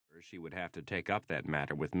she would have to take up that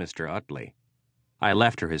matter with Mr. Utley. I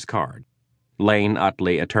left her his card. Lane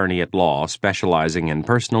Utley, attorney at law, specializing in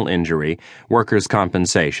personal injury, workers'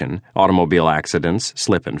 compensation, automobile accidents,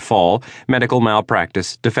 slip and fall, medical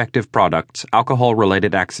malpractice, defective products,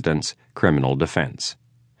 alcohol-related accidents, criminal defense.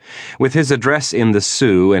 With his address in the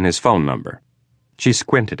Sioux and his phone number. She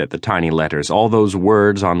squinted at the tiny letters, all those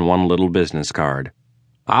words on one little business card.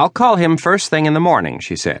 "I'll call him first thing in the morning,"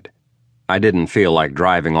 she said. I didn't feel like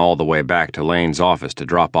driving all the way back to Lane's office to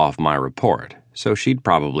drop off my report, so she'd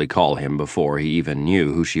probably call him before he even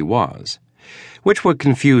knew who she was. Which would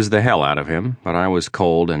confuse the hell out of him, but I was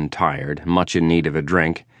cold and tired, much in need of a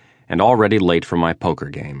drink, and already late for my poker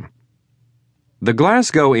game. The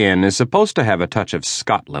Glasgow Inn is supposed to have a touch of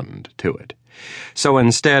Scotland to it. So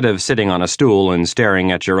instead of sitting on a stool and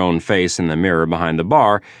staring at your own face in the mirror behind the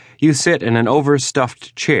bar, you sit in an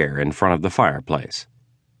overstuffed chair in front of the fireplace.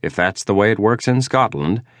 If that's the way it works in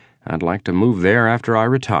Scotland, I'd like to move there after I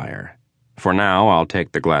retire. For now, I'll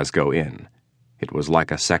take the Glasgow Inn. It was like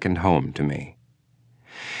a second home to me.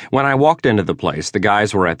 When I walked into the place, the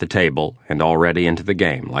guys were at the table and already into the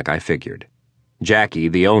game, like I figured. Jackie,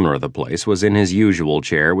 the owner of the place, was in his usual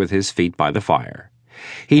chair with his feet by the fire.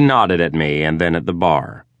 He nodded at me and then at the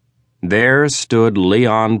bar. There stood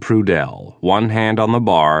Leon Prudell, one hand on the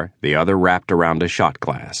bar, the other wrapped around a shot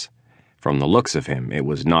glass. From the looks of him, it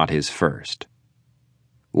was not his first.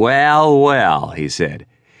 "Well, well," he said.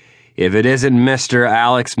 "If it isn't Mr.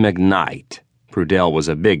 Alex McKnight." Prudell was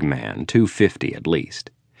a big man, 250 at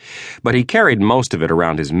least. But he carried most of it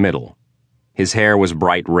around his middle. His hair was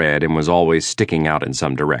bright red and was always sticking out in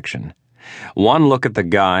some direction. One look at the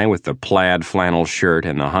guy with the plaid flannel shirt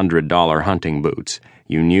and the $100 hunting boots,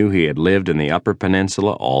 you knew he had lived in the Upper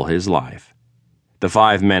Peninsula all his life. The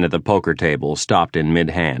 5 men at the poker table stopped in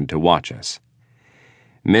mid-hand to watch us.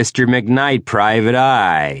 "Mr. McKnight, private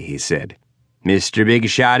eye," he said. "Mr. Big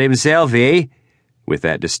Shot himself, eh?" With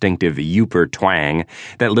that distinctive Yooper twang,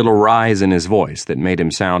 that little rise in his voice that made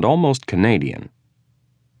him sound almost Canadian.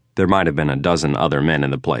 There might have been a dozen other men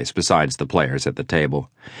in the place besides the players at the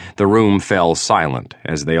table. The room fell silent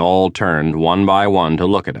as they all turned one by one to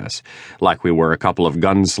look at us, like we were a couple of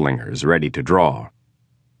gunslingers ready to draw.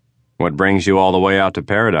 "What brings you all the way out to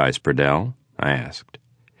Paradise, Prudell?" I asked.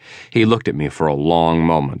 He looked at me for a long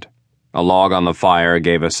moment. A log on the fire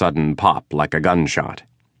gave a sudden pop like a gunshot.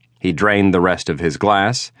 He drained the rest of his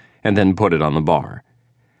glass and then put it on the bar.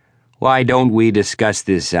 "Why don't we discuss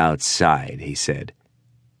this outside?" he said.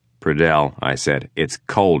 "Prudell," I said, "it's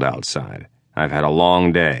cold outside. I've had a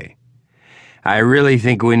long day." "I really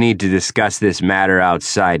think we need to discuss this matter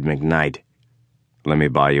outside, McKnight." "Let me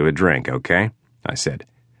buy you a drink, okay?" I said.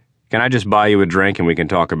 "Can I just buy you a drink and we can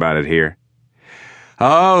talk about it here?"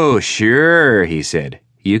 "Oh, sure," he said.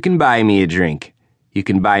 "You can buy me a drink. You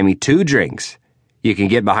can buy me 2 drinks. You can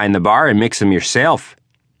get behind the bar and mix them yourself."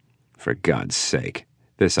 For God's sake,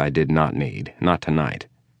 this I did not need, not tonight.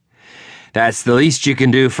 "That's the least you can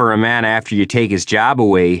do for a man after you take his job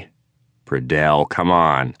away." "Prudell, come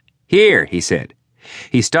on." "Here," he said.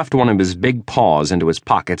 He stuffed one of his big paws into his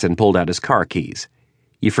pockets and pulled out his car keys.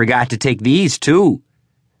 "You forgot to take these, too."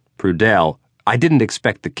 Prudell, I didn't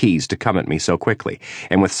expect the keys to come at me so quickly,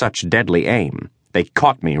 and with such deadly aim. They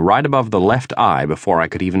caught me right above the left eye before I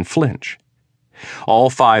could even flinch. All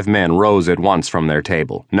 5 men rose at once from their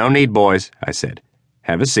table. "No need, boys," I said.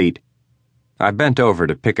 "Have a seat." I bent over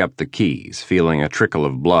to pick up the keys, feeling a trickle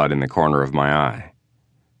of blood in the corner of my eye.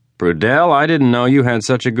 "Prudell, I didn't know you had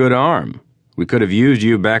such a good arm. We could have used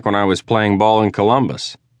you back when I was playing ball in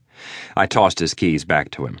Columbus." I tossed his keys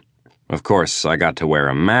back to him. Of course, I got to wear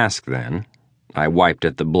a mask then. I wiped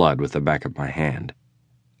at the blood with the back of my hand.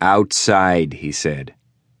 "Outside," he said.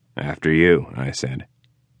 "After you," I said.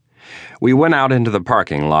 We went out into the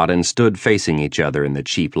parking lot and stood facing each other in the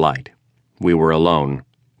cheap light. We were alone.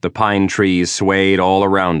 The pine trees swayed all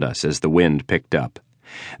around us as the wind picked up.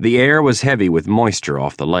 The air was heavy with moisture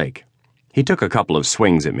off the lake. He took a couple of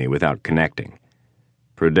swings at me without connecting.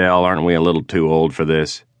 "Prudell, aren't we a little too old for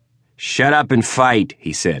this?" "Shut up and fight,"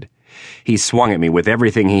 he said. He swung at me with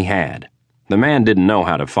everything he had. The man didn't know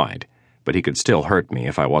how to fight, but he could still hurt me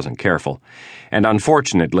if I wasn't careful, and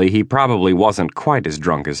unfortunately he probably wasn't quite as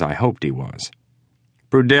drunk as I hoped he was.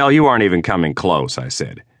 "Prudell, you aren't even coming close," I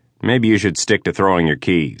said. "Maybe you should stick to throwing your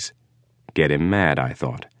keys." Get him mad, I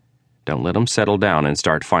thought. Don't let him settle down and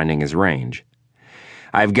start finding his range.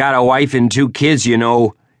 "I've got a wife and 2 kids, you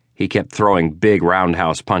know." He kept throwing big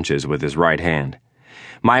roundhouse punches with his right hand.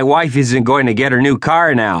 "My wife isn't going to get her new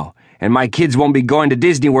car now, and my kids won't be going to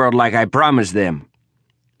Disney World like I promised them."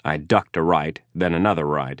 I ducked a right, then another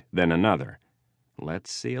right, then another.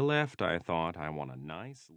 Let's see a left, I thought. I want a nice...